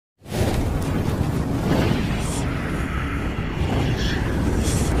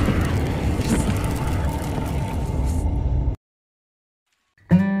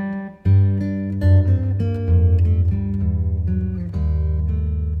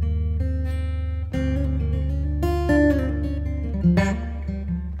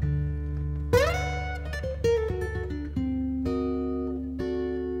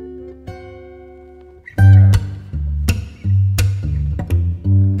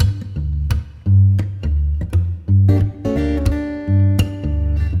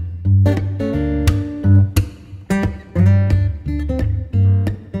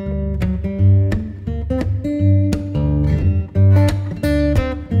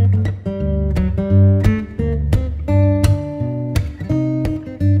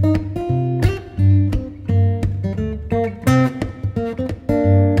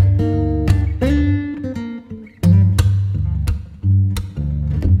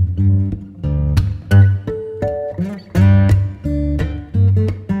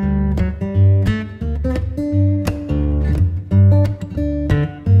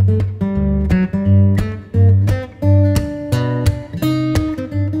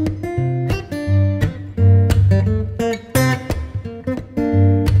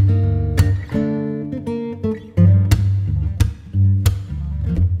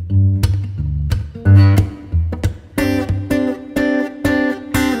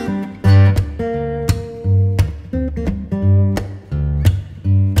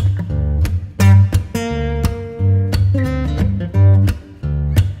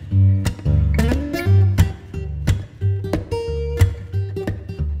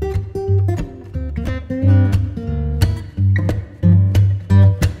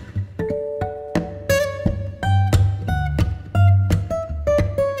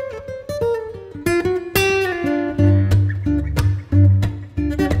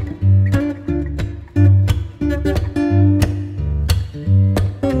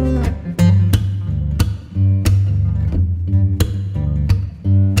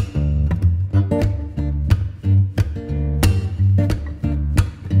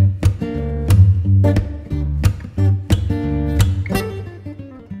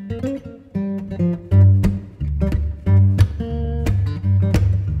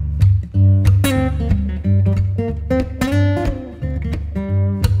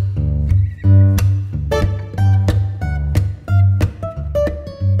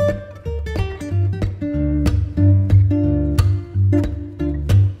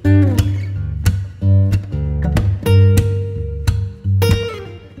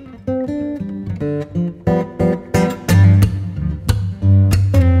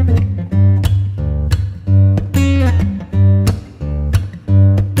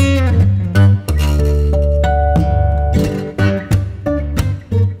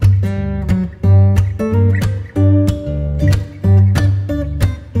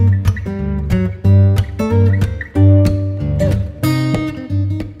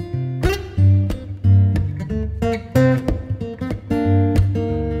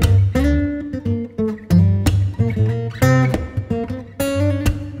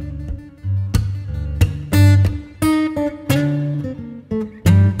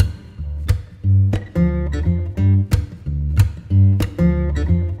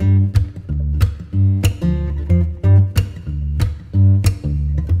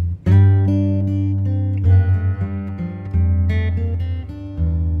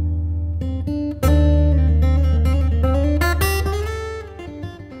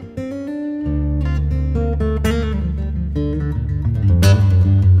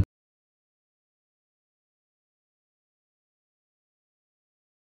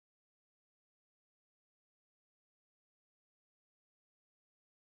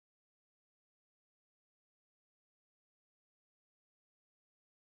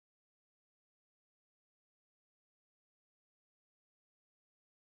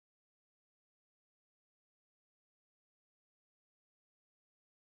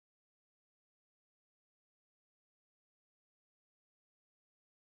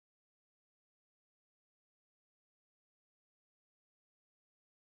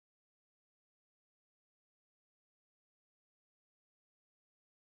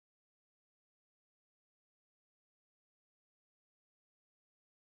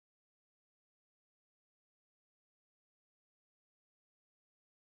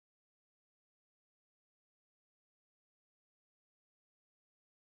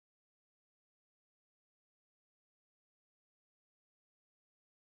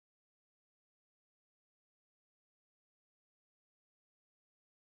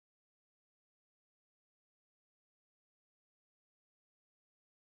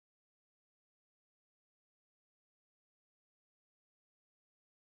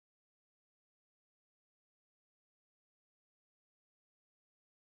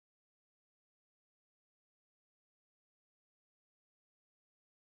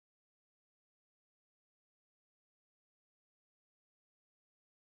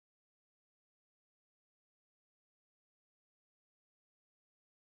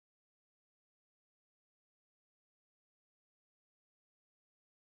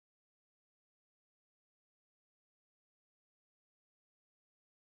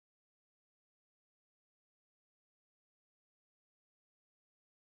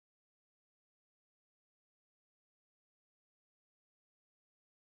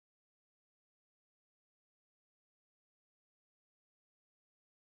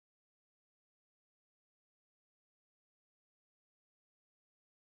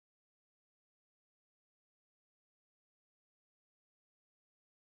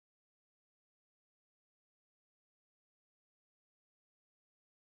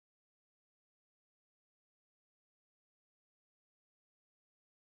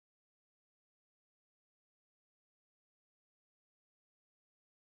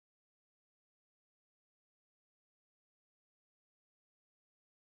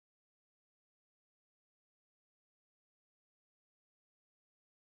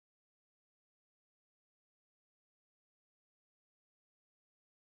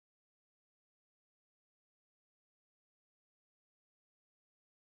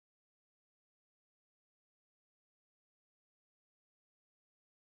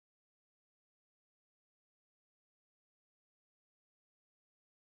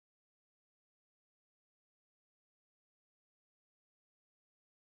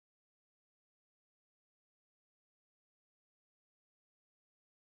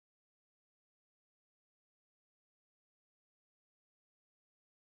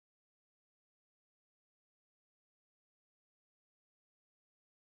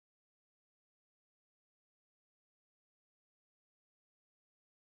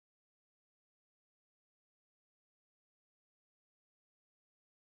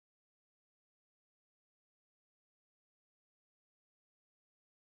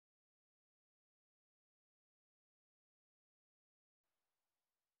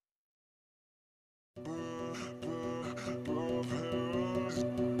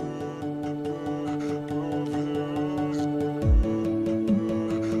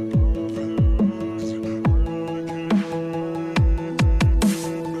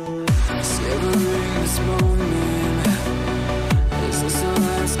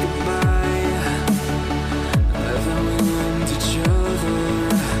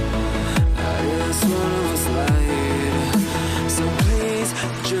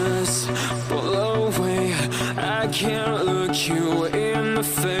Can't look you in the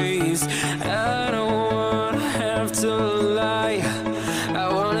face. I don't wanna have to lie.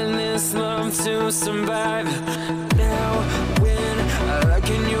 I wanted this love to survive. Now when I look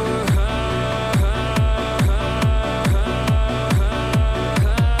in your heart,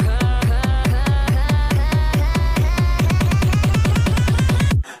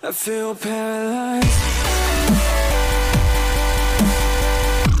 I feel paralyzed.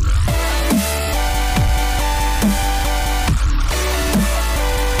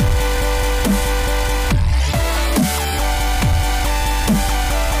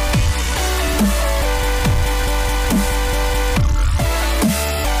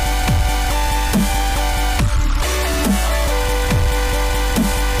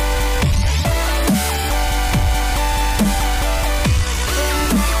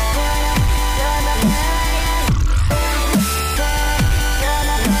 Yeah.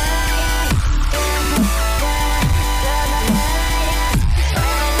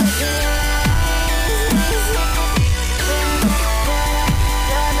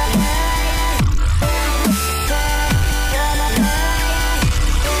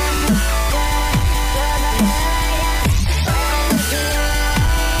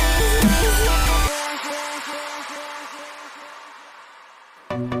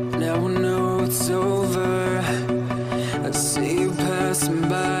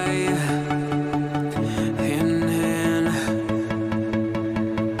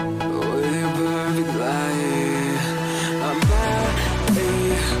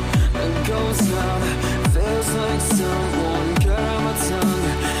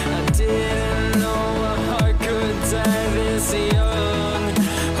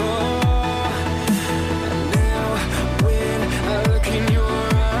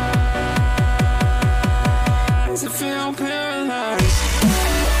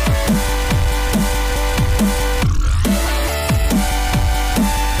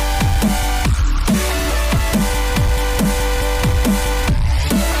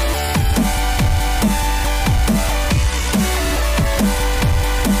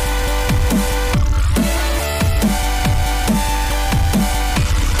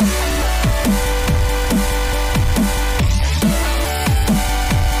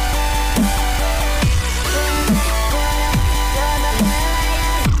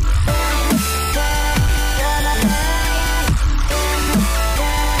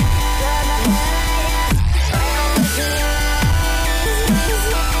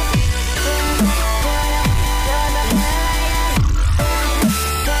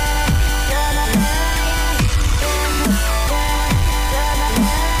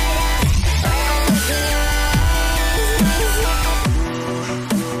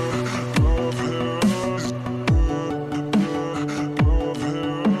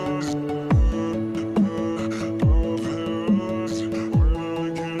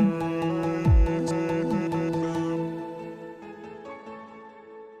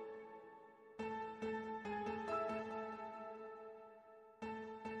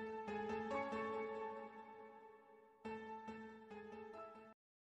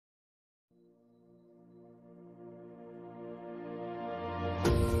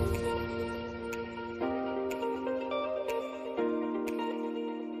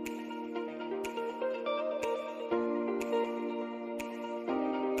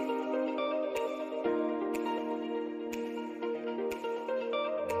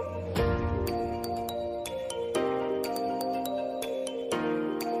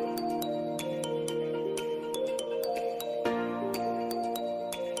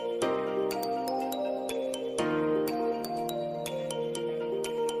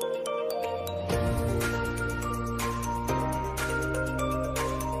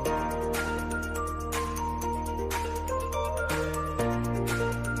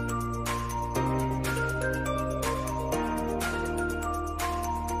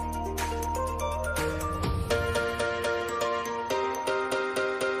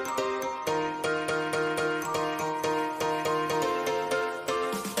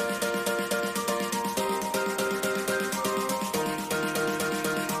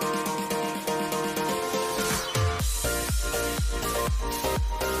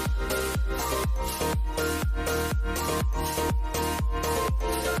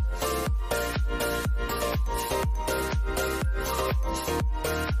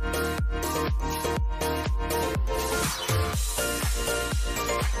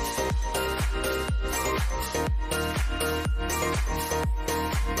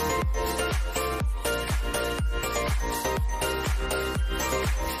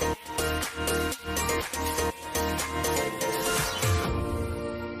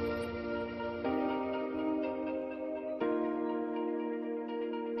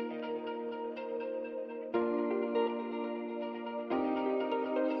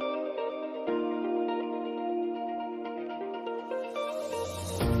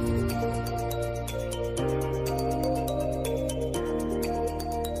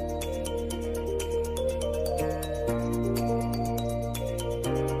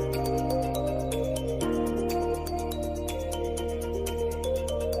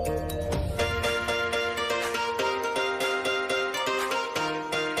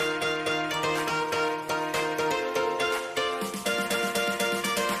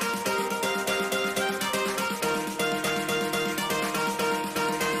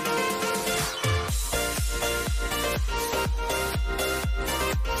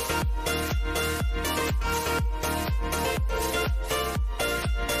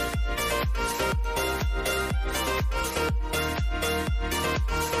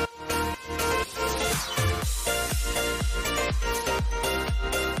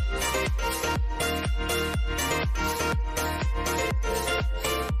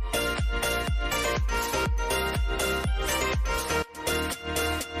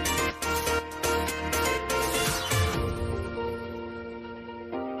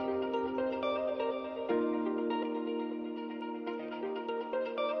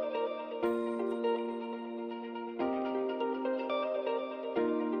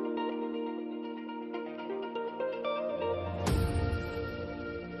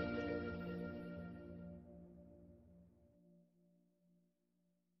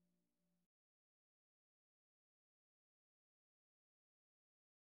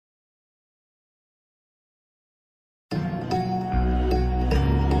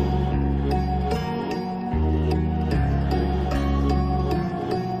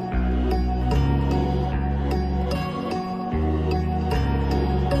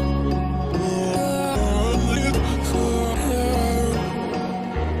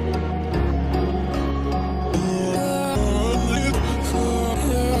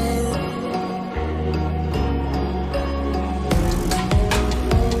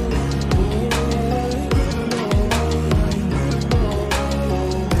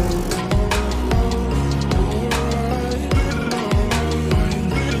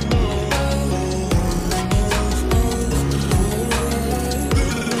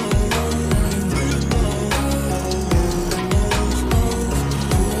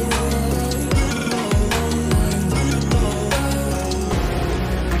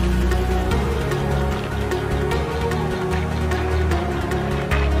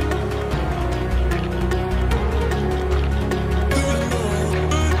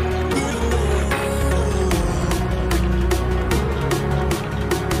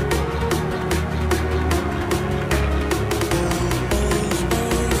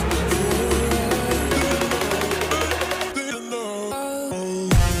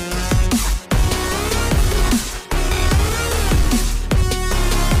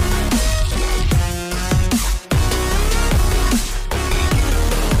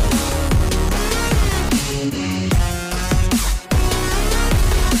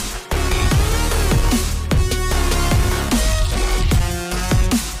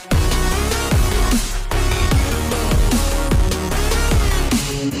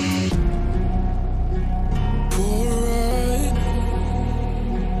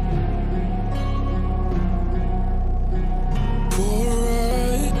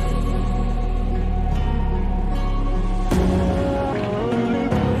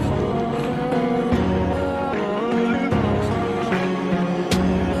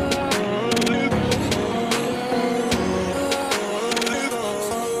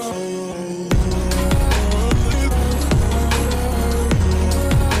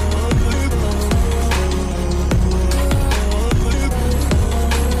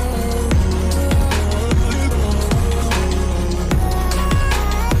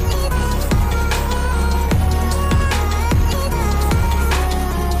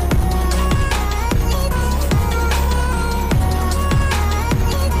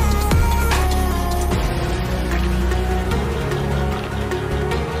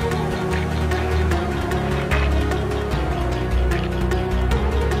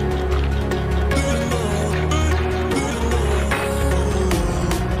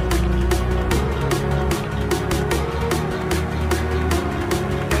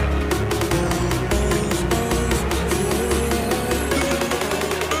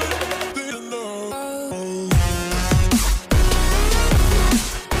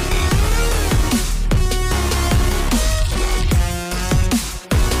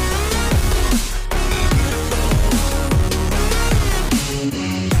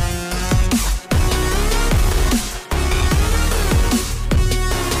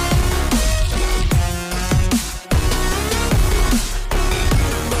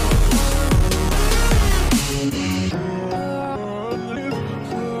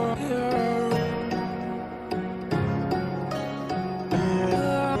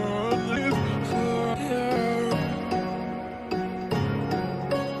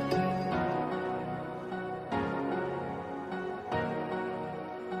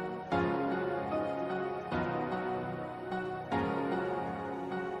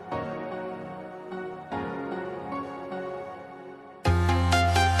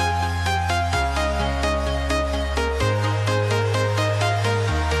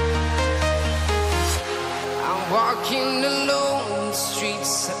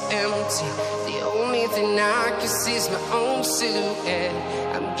 so empty. The only thing I can see is my own silhouette.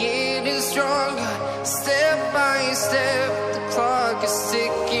 I'm getting stronger, step by step. The clock is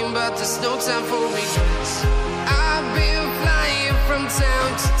ticking, but there's no time for regrets. I've been flying from town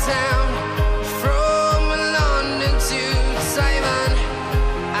to town, from London to Taiwan.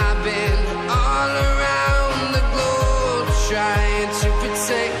 I've been all around the globe, trying to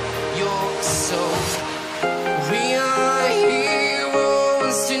protect your soul. We are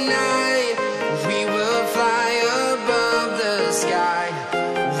heroes tonight. We will fly above the sky.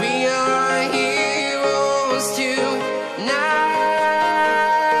 We are heroes tonight.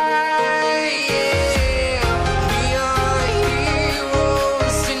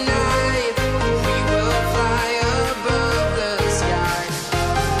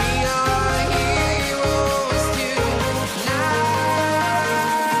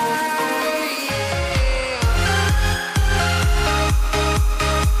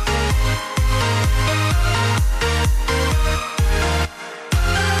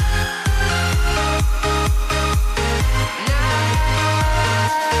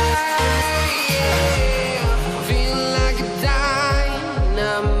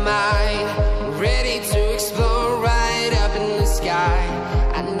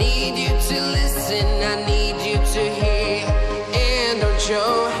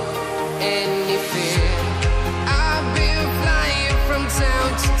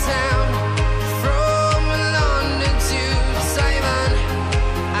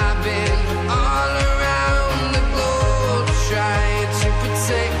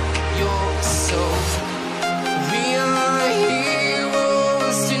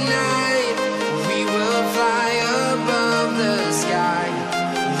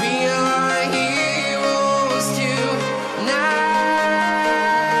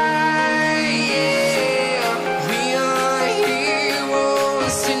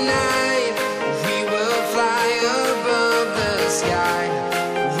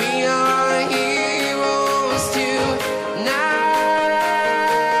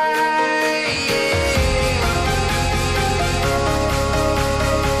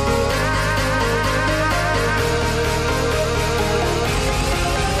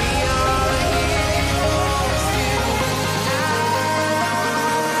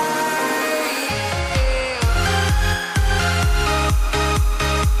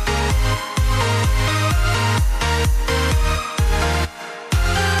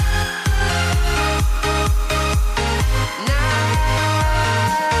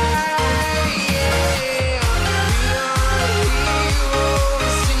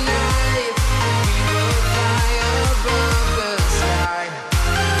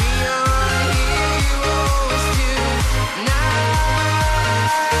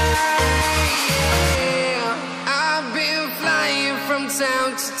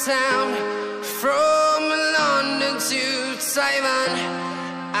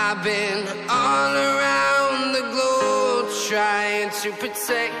 I've been all around the globe, trying to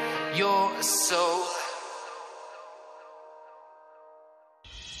protect your soul.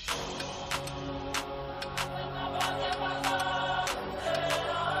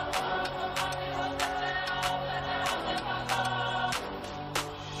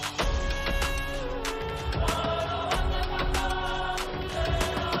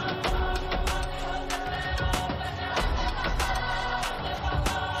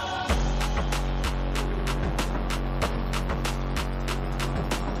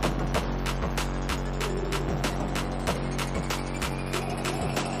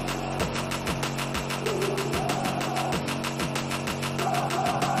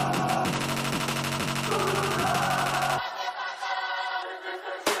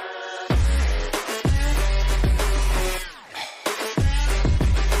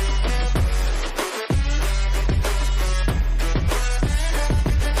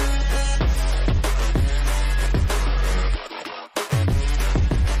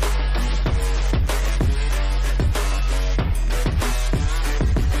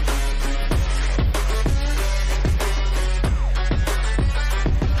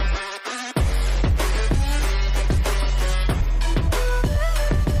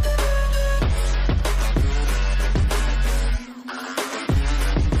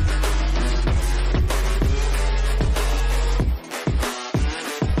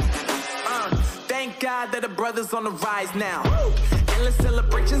 That the brothers on the rise now. Endless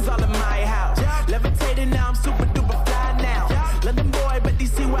celebrations all in my house. Levitating now, I'm super duper fly now. London boy, but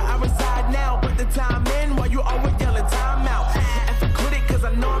DC where I reside now. Put the time in while you always yelling time out. And for quit it, cause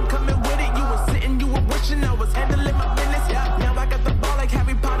I know I'm coming with it. You were sitting, you were wishing I was handling my business. Now I got the ball like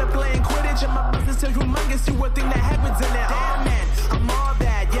Harry Potter playing Quidditch. And my business is humongous, you would think that happens in it. Damn man, I'm all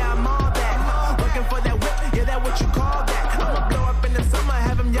that.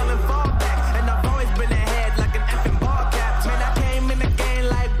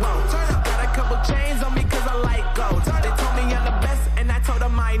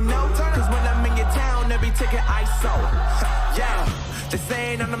 know. Cause when I'm in your town, every ticket I sold. Yeah, they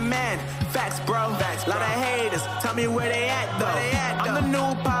saying I'm the man. Facts, bro. Facts, lot of haters. Tell me where they at, though. I'm the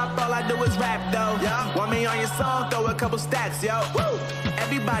new pop, all I do is rap, though. Yeah. Want me on your song, throw a couple stacks, yo. Woo.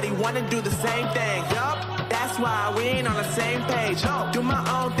 Everybody wanna do the same thing. Yup. That's why we ain't on the same page. Do my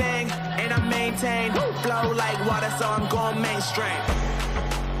own thing, and I maintain. Flow like water, so I'm going mainstream.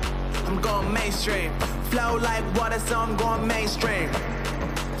 I'm going mainstream. Flow like water, so I'm going mainstream.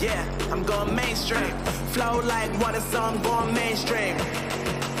 Yeah, I'm going mainstream. Flow like water, so I'm going mainstream.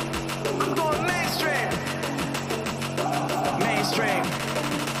 I'm going mainstream. Mainstream.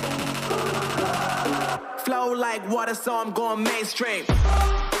 Flow like water, so I'm going mainstream.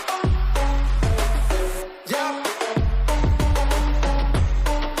 Yeah.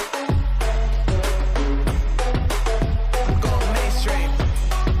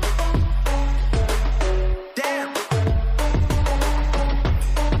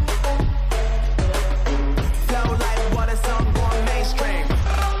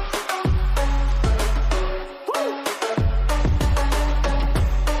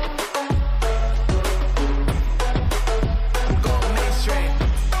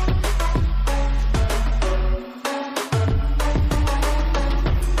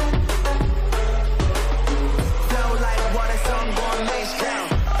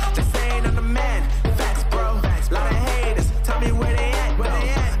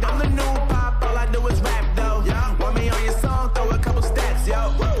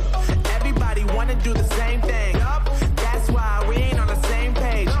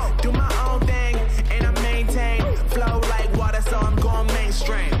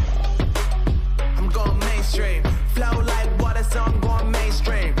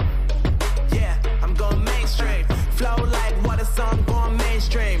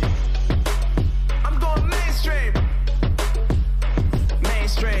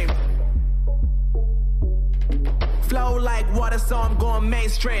 Flow like water, so I'm going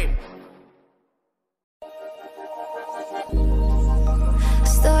mainstream.